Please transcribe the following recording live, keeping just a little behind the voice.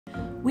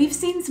We've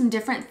seen some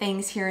different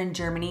things here in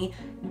Germany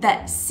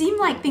that seem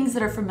like things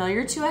that are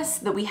familiar to us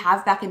that we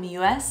have back in the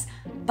US,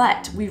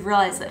 but we've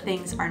realized that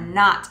things are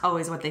not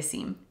always what they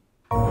seem.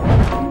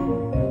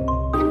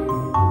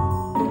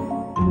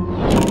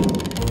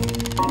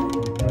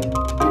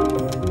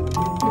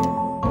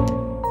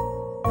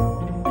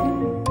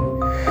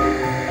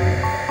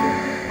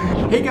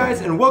 Hey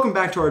guys, and welcome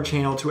back to our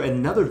channel to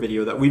another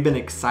video that we've been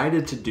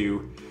excited to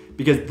do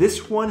because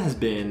this one has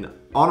been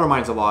on our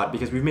minds a lot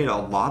because we've made a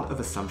lot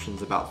of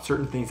assumptions about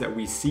certain things that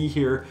we see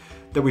here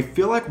that we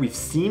feel like we've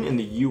seen in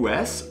the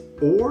US,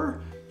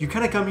 or you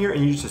kind of come here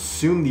and you just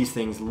assume these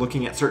things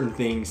looking at certain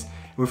things.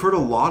 And we've heard a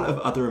lot of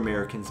other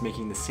Americans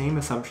making the same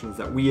assumptions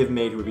that we have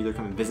made who have either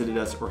come and visited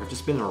us or have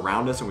just been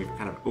around us and we've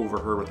kind of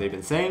overheard what they've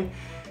been saying.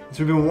 And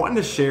so we've been wanting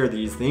to share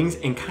these things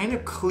and kind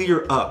of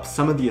clear up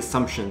some of the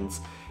assumptions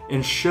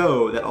and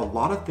show that a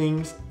lot of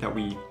things that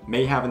we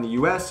may have in the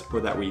US or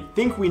that we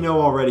think we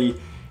know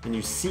already and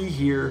you see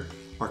here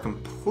are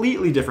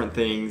completely different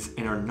things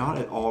and are not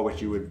at all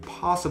what you would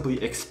possibly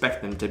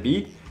expect them to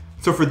be.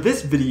 So for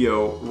this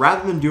video,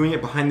 rather than doing it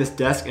behind this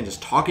desk and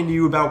just talking to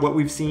you about what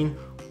we've seen,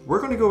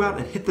 we're gonna go out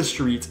and hit the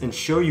streets and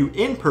show you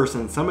in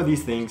person some of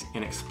these things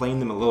and explain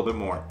them a little bit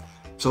more.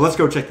 So let's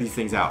go check these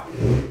things out.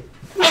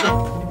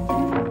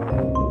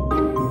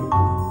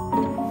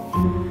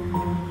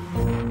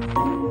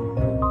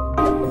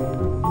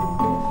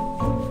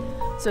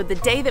 So the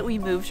day that we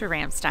moved to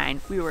Ramstein,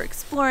 we were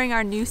exploring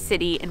our new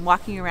city and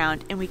walking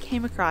around, and we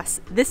came across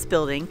this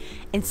building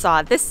and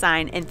saw this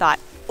sign and thought,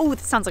 oh,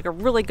 this sounds like a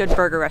really good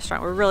burger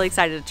restaurant. We're really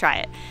excited to try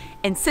it.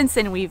 And since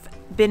then, we've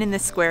been in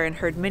this square and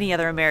heard many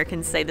other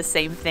Americans say the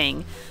same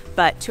thing.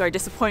 But to our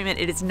disappointment,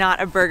 it is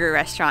not a burger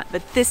restaurant.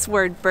 But this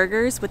word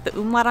burgers with the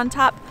umlaut on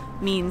top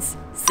means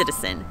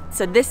citizen.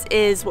 So this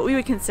is what we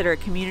would consider a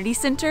community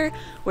center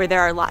where there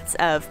are lots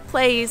of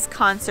plays,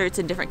 concerts,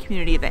 and different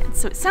community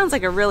events. So it sounds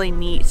like a really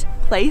neat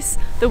place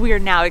that we are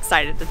now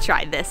excited to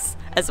try this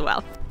as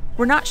well.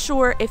 We're not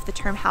sure if the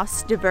term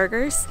Haus der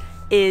Burgers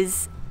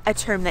is a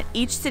term that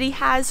each city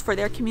has for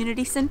their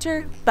community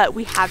center, but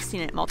we have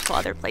seen it at multiple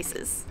other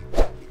places.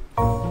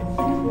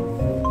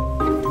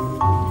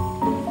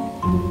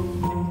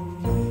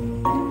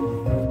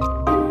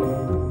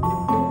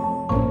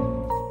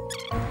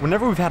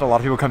 Whenever we've had a lot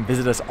of people come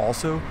visit us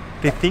also,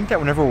 they think that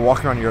whenever we're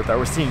walking around Europe that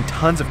we're seeing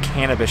tons of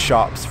cannabis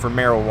shops for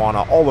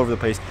marijuana all over the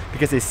place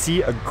because they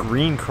see a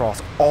green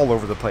cross all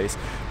over the place.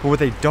 But what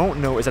they don't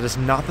know is that it's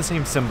not the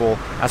same symbol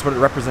as what it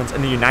represents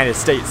in the United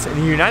States. In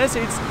the United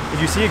States,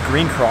 if you see a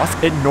green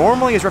cross, it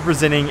normally is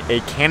representing a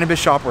cannabis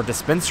shop or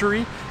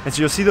dispensary. And so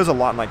you'll see those a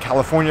lot in like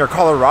California or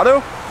Colorado.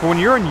 But when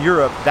you're in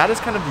Europe, that is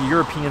kind of the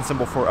European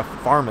symbol for a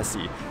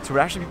pharmacy. So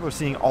what actually people are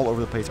seeing all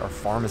over the place are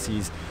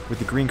pharmacies with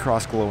the green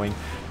cross glowing.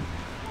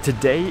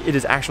 Today it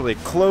is actually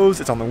closed,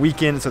 it's on the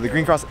weekend, so the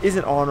green cross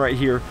isn't on right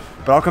here,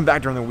 but I'll come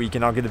back during the week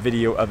and I'll get a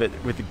video of it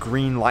with the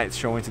green lights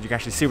showing so you can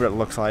actually see what it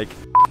looks like.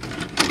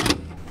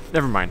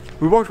 Never mind.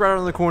 We walked right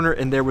around the corner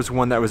and there was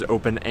one that was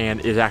open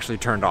and is actually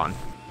turned on.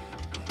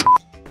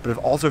 But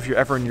if you're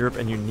ever in Europe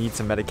and you need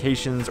some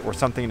medications or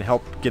something to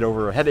help get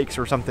over headaches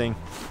or something,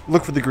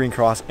 look for the green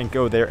cross and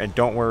go there, and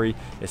don't worry,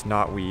 it's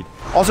not weed.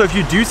 Also, if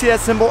you do see that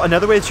symbol,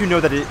 another way that you know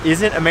that it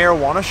isn't a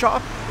marijuana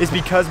shop is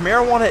because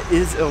marijuana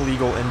is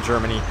illegal in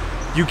Germany.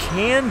 You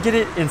can get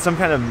it in some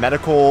kind of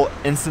medical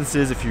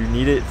instances if you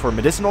need it for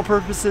medicinal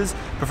purposes,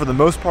 but for the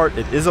most part,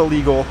 it is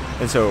illegal,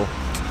 and so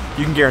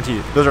you can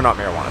guarantee those are not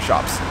marijuana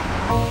shops.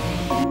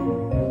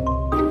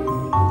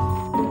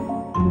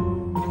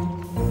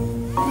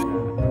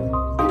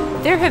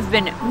 There have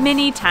been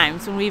many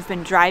times when we've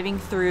been driving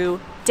through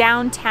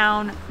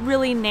downtown,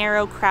 really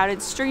narrow,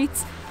 crowded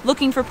streets,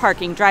 looking for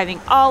parking,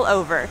 driving all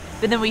over.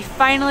 But then we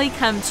finally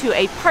come to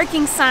a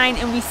parking sign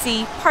and we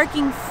see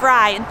parking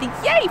frei and think,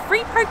 yay,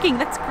 free parking,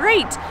 that's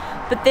great.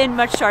 But then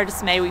much to our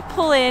dismay, we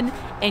pull in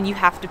and you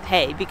have to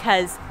pay,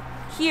 because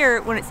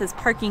here, when it says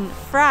parking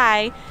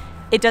frei,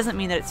 it doesn't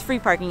mean that it's free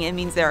parking, it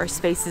means there are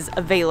spaces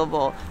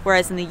available.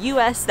 Whereas in the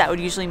US, that would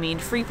usually mean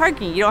free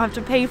parking, you don't have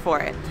to pay for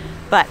it.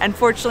 But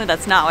unfortunately,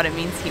 that's not what it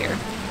means here.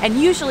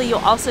 And usually you'll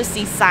also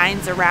see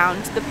signs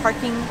around the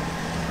parking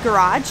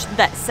garage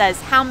that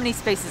says how many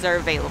spaces are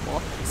available.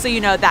 So you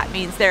know that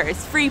means there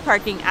is free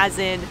parking, as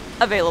in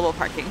available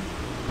parking.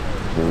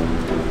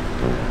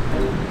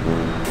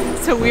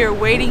 So we are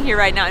waiting here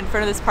right now in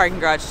front of this parking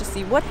garage to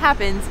see what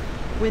happens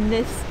when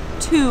this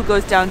 2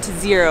 goes down to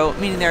 0,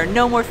 meaning there are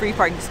no more free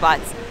parking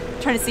spots.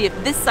 I'm trying to see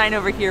if this sign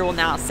over here will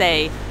now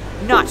say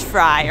not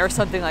frei or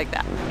something like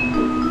that.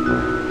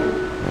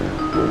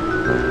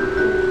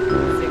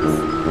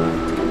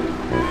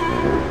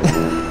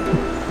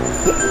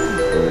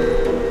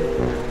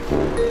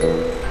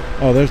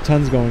 Oh, there's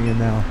tons going in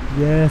now.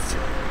 Yes.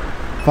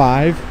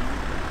 5.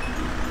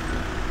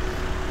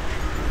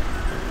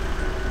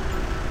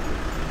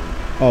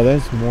 Oh,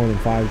 there's more than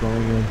 5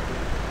 going in.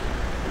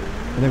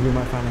 I think we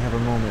might finally have a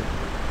moment.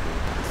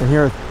 And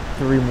here are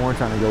 3 more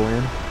trying to go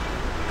in.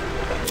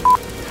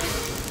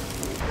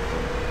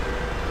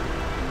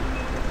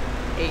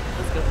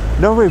 Let's go.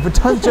 No, wait, but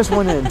tons just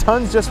went in.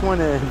 Tons just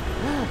went in.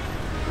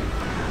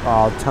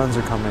 Oh, tons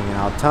are coming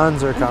out.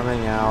 Tons are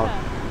coming out.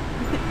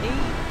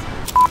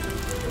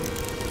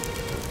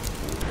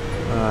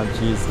 8.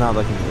 Geez, it's not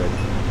looking good.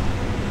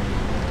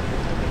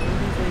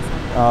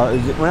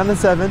 It went on to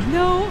 7.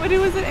 No, but it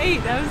was an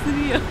 8. That was the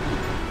deal.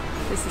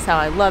 This is how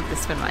I love to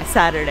spend my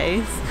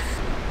Saturdays.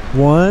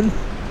 1.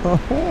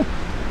 Oh,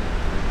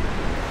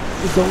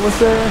 it's almost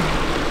there.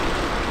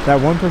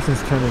 That one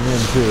person's turning in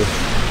too.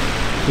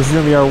 This is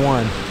gonna be our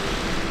 1.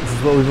 This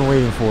is what we've been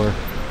waiting for.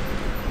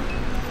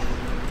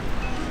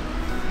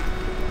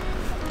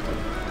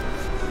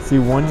 See,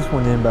 1 just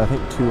went in, but I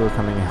think 2 are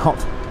coming out.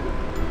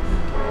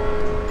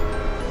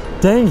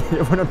 Dang it,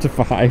 it went up to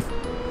 5.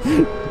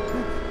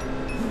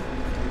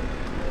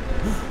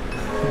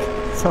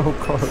 So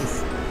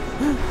close.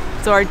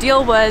 So our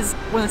deal was,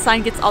 when the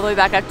sign gets all the way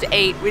back up to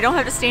 8, we don't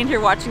have to stand here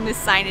watching this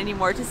sign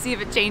anymore to see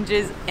if it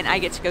changes, and I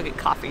get to go get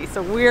coffee.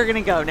 So we're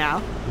gonna go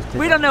now.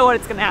 We don't know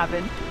what's gonna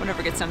happen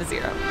whenever it gets down to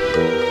 0.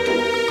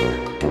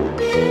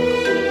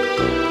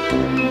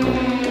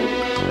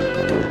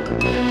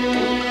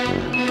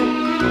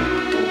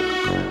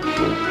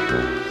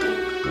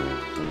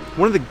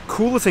 One of the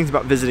coolest things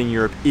about visiting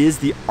Europe is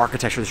the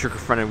architecture that you're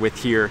confronted with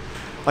here.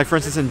 Like for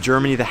instance in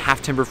Germany, the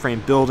half timber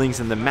frame buildings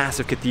and the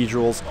massive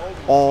cathedrals,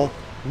 all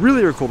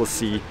really are cool to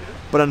see.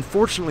 But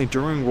unfortunately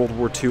during World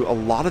War II, a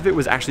lot of it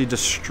was actually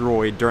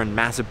destroyed during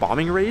massive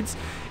bombing raids.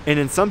 And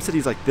in some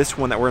cities like this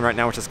one that we're in right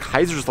now, which is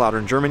Kaiserslautern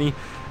in Germany,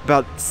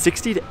 about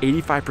 60 to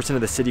 85%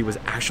 of the city was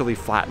actually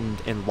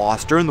flattened and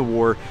lost during the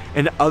war.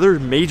 And other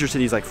major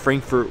cities like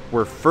Frankfurt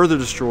were further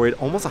destroyed.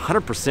 Almost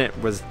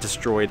 100% was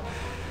destroyed.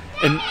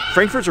 And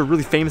Frankfurt's a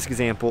really famous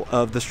example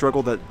of the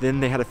struggle that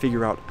then they had to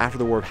figure out after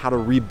the war of how to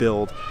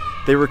rebuild.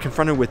 They were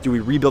confronted with, do we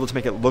rebuild it to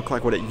make it look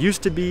like what it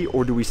used to be,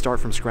 or do we start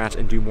from scratch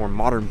and do more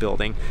modern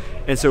building?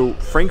 And so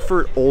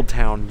Frankfurt Old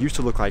Town used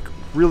to look like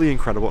really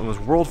incredible and was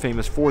world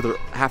famous for their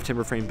half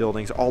timber frame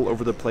buildings all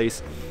over the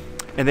place.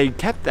 And they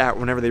kept that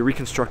whenever they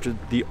reconstructed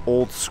the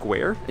old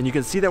square. And you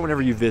can see that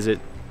whenever you visit.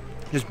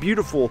 Just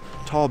beautiful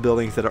tall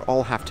buildings that are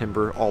all half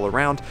timber all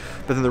around,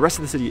 but then the rest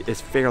of the city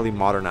is fairly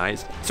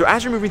modernized. So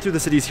as you're moving through the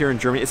cities here in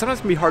Germany, it's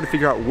sometimes gonna be hard to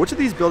figure out which of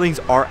these buildings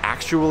are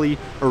actually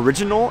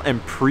original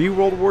and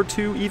pre-World War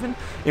II even,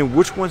 and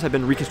which ones have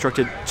been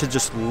reconstructed to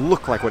just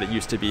look like what it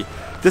used to be.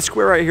 This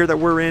square right here that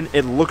we're in,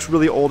 it looks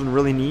really old and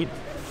really neat.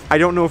 I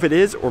don't know if it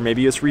is, or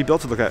maybe it's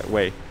rebuilt to look that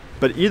way.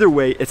 But either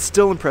way, it's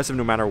still impressive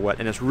no matter what,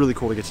 and it's really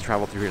cool to get to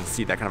travel through here and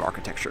see that kind of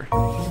architecture.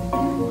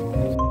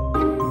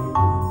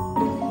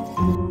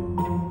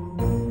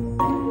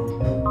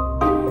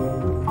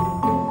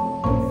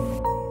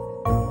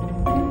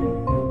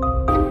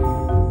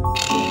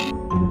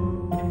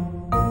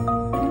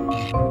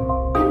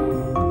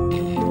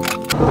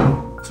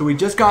 So we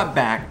just got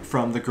back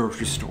from the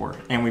grocery store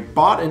and we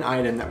bought an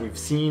item that we've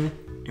seen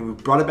and we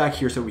brought it back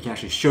here so we can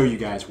actually show you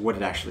guys what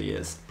it actually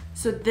is.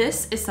 So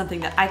this is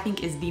something that I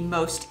think is the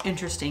most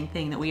interesting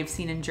thing that we have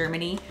seen in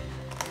Germany.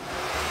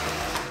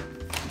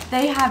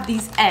 They have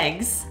these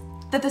eggs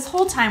that this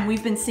whole time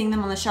we've been seeing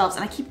them on the shelves,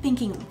 and I keep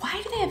thinking,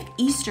 why do they have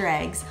Easter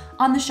eggs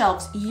on the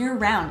shelves year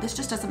round? This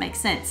just doesn't make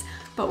sense.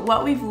 But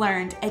what we've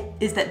learned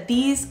is that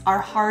these are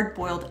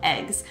hard-boiled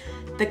eggs.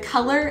 The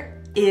color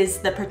is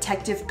the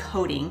protective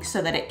coating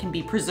so that it can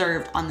be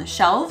preserved on the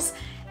shelves,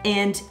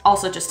 and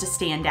also just to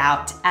stand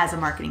out as a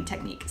marketing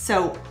technique.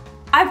 So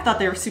I've thought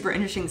they were super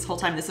interesting this whole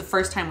time. This is the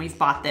first time we've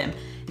bought them.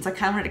 And so I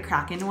kind of wanted to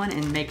crack into one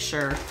and make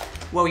sure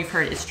what we've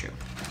heard is true.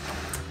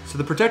 So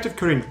the protective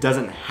coating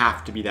doesn't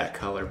have to be that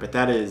color, but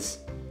that is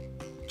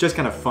just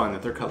kind of fun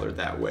that they're colored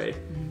that way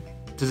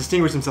to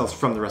distinguish themselves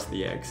from the rest of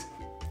the eggs.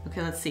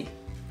 Okay, let's see.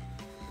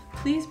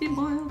 Please be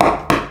boiled.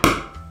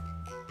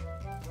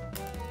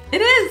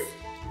 It is!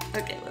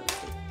 Okay, let's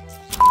see.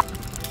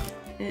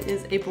 It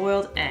is a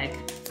boiled egg.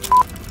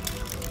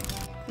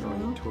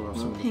 Tore off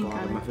some of the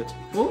bottom of it.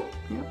 Whoa,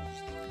 yep.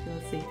 Okay,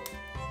 let's see.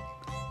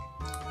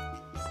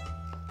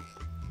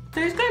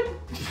 Tastes good.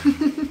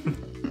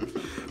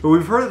 But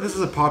we've heard that this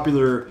is a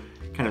popular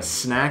kind of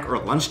snack or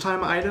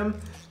lunchtime item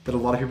that a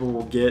lot of people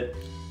will get.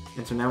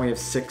 And so now we have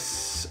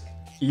 6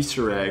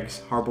 Easter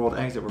eggs, hard-boiled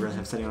eggs that we're gonna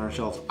have sitting on our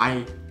shelves.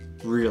 I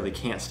really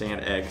can't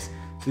stand eggs.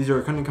 So these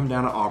are gonna come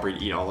down to Aubrey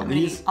to eat all of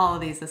these. Eat all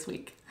of these this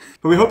week.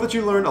 But we hope that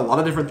you learned a lot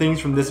of different things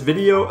from this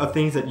video of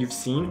things that you've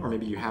seen or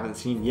maybe you haven't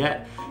seen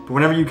yet. But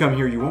whenever you come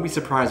here, you won't be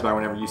surprised by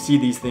whenever you see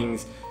these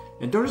things.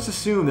 And don't just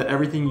assume that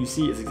everything you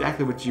see is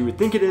exactly what you would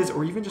think it is,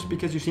 or even just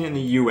because you've seen it in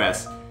the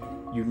US.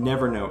 You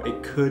never know,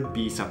 it could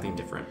be something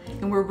different.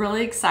 And we're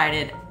really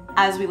excited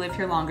as we live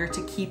here longer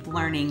to keep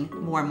learning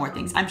more and more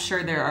things. I'm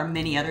sure there are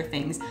many other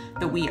things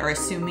that we are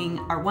assuming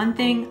are one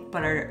thing,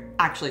 but are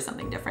actually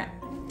something different.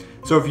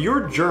 So if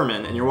you're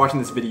German and you're watching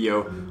this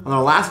video, on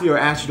our last video I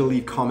asked you to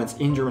leave comments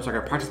in German so I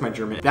can practice my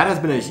German. That has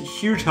been a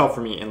huge help for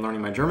me in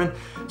learning my German.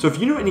 So if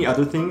you know any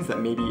other things that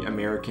maybe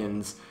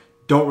Americans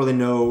don't really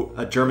know,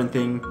 a German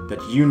thing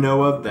that you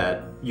know of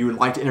that you would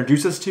like to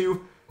introduce us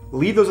to,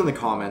 leave those in the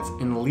comments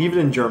and leave it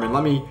in German.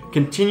 Let me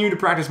continue to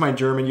practice my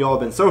German. You all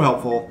have been so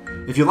helpful.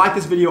 If you like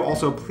this video,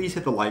 also please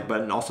hit the like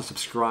button and also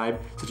subscribe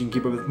so you can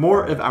keep up with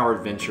more of our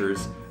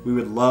adventures. We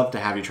would love to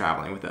have you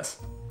traveling with us.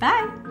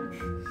 Bye.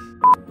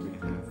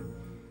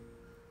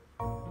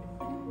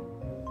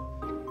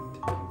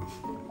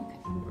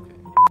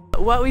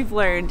 What we've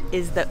learned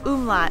is the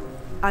umlaut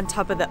on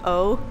top of the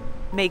O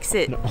makes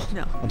it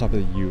no. On top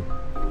of the U.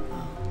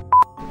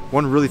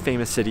 One really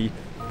famous city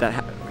that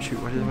shoot,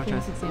 what is it?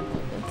 Famous example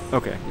of this.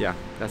 Okay, yeah,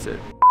 that's it.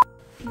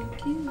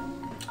 Thank you.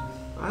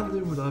 I do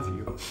love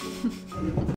you.